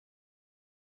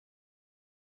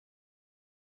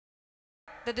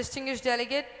the distinguished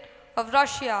delegate of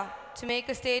Russia to make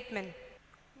a statement.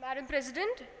 Madam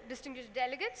President, distinguished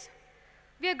delegates,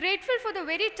 we are grateful for the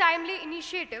very timely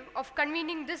initiative of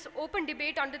convening this open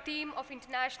debate on the theme of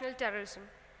international terrorism.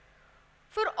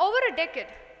 For over a decade,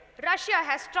 Russia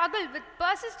has struggled with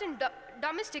persistent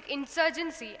domestic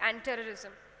insurgency and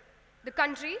terrorism. The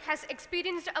country has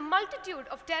experienced a multitude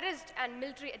of terrorist and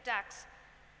military attacks.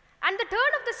 And the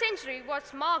turn of the century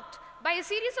was marked by a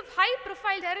series of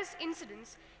high-profile terrorist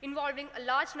incidents involving a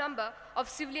large number of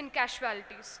civilian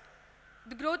casualties.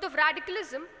 The growth of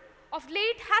radicalism of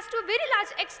late has to a very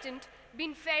large extent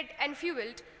been fed and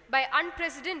fueled by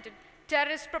unprecedented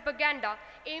terrorist propaganda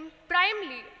aimed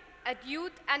primarily at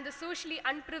youth and the socially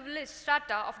unprivileged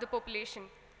strata of the population.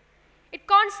 It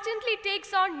constantly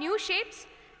takes on new shapes,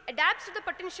 adapts to the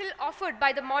potential offered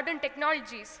by the modern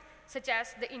technologies such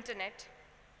as the internet.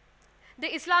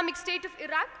 The Islamic State of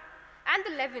Iraq and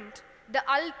the Levant, the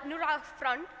Al-Nusra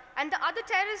Front, and the other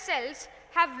terrorist cells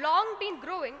have long been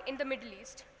growing in the Middle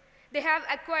East. They have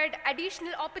acquired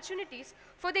additional opportunities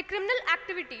for their criminal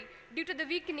activity due to the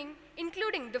weakening,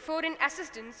 including the foreign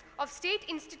assistance of state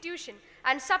institutions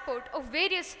and support of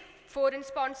various foreign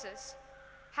sponsors.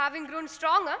 Having grown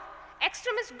stronger,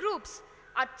 extremist groups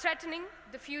are threatening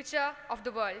the future of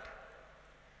the world.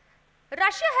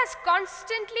 Russia has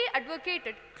constantly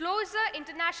advocated closer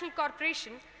international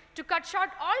cooperation to cut short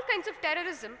all kinds of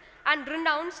terrorism and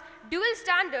renounce dual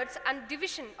standards and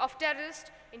division of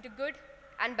terrorists into good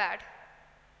and bad.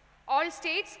 All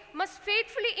states must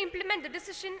faithfully implement the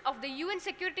decision of the UN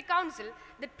Security Council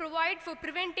that provide for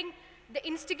preventing the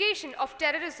instigation of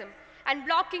terrorism and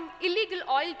blocking illegal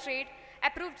oil trade,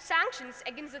 approved sanctions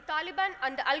against the Taliban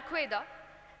and the Al-Qaeda,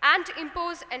 and to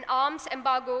impose an arms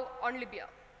embargo on Libya.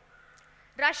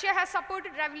 Russia has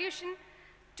supported Revolution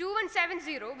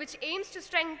 2170, which aims to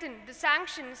strengthen the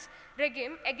sanctions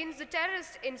regime against the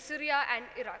terrorists in Syria and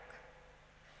Iraq.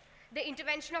 The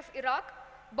intervention of Iraq,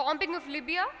 bombing of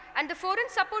Libya, and the foreign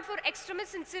support for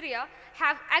extremists in Syria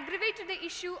have aggravated the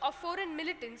issue of foreign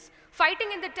militants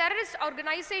fighting in the terrorist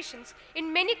organizations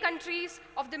in many countries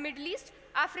of the Middle East,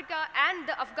 Africa, and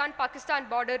the Afghan-Pakistan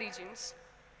border regions.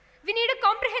 We need a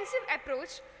comprehensive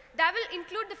approach that will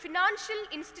include the financial,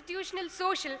 institutional,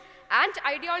 social, and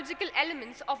ideological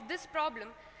elements of this problem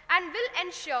and will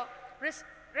ensure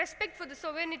respect for the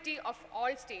sovereignty of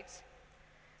all states.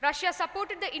 Russia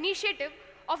supported the initiative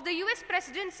of the US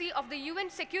presidency of the UN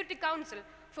Security Council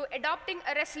for adopting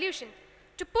a resolution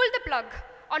to pull the plug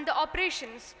on the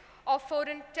operations of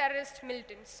foreign terrorist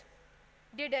militants.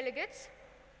 Dear delegates,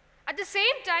 at the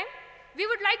same time, we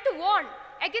would like to warn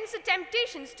against the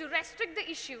temptations to restrict the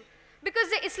issue because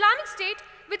the Islamic State,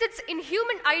 with its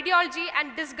inhuman ideology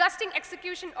and disgusting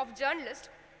execution of journalists,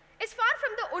 is far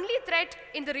from the only threat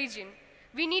in the region.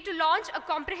 We need to launch a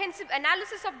comprehensive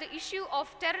analysis of the issue of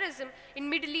terrorism in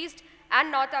Middle East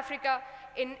and North Africa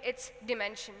in its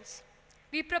dimensions.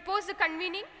 We propose the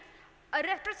convening a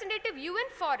representative UN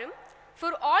forum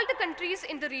for all the countries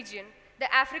in the region,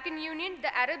 the African Union,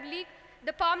 the Arab League,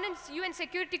 the permanent UN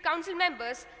Security Council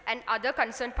members, and other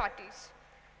concerned parties.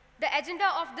 The agenda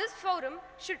of this forum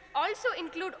should also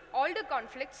include all the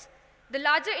conflicts, the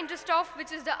larger interest of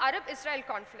which is the Arab-Israel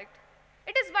conflict.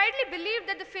 It is widely believed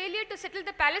that the failure to settle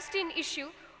the Palestine issue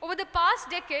over the past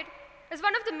decade is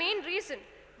one of the main reasons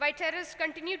why terrorists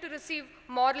continue to receive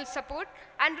moral support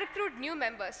and recruit new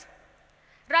members.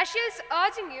 Russia is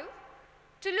urging you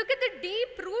to look at the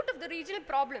deep root of the regional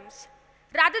problems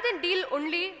rather than deal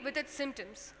only with its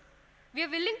symptoms. We are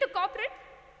willing to cooperate,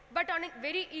 but on a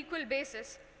very equal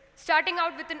basis, starting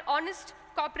out with an honest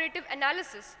cooperative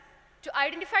analysis to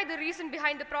identify the reason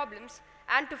behind the problems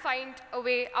and to find a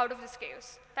way out of this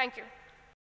chaos. Thank you.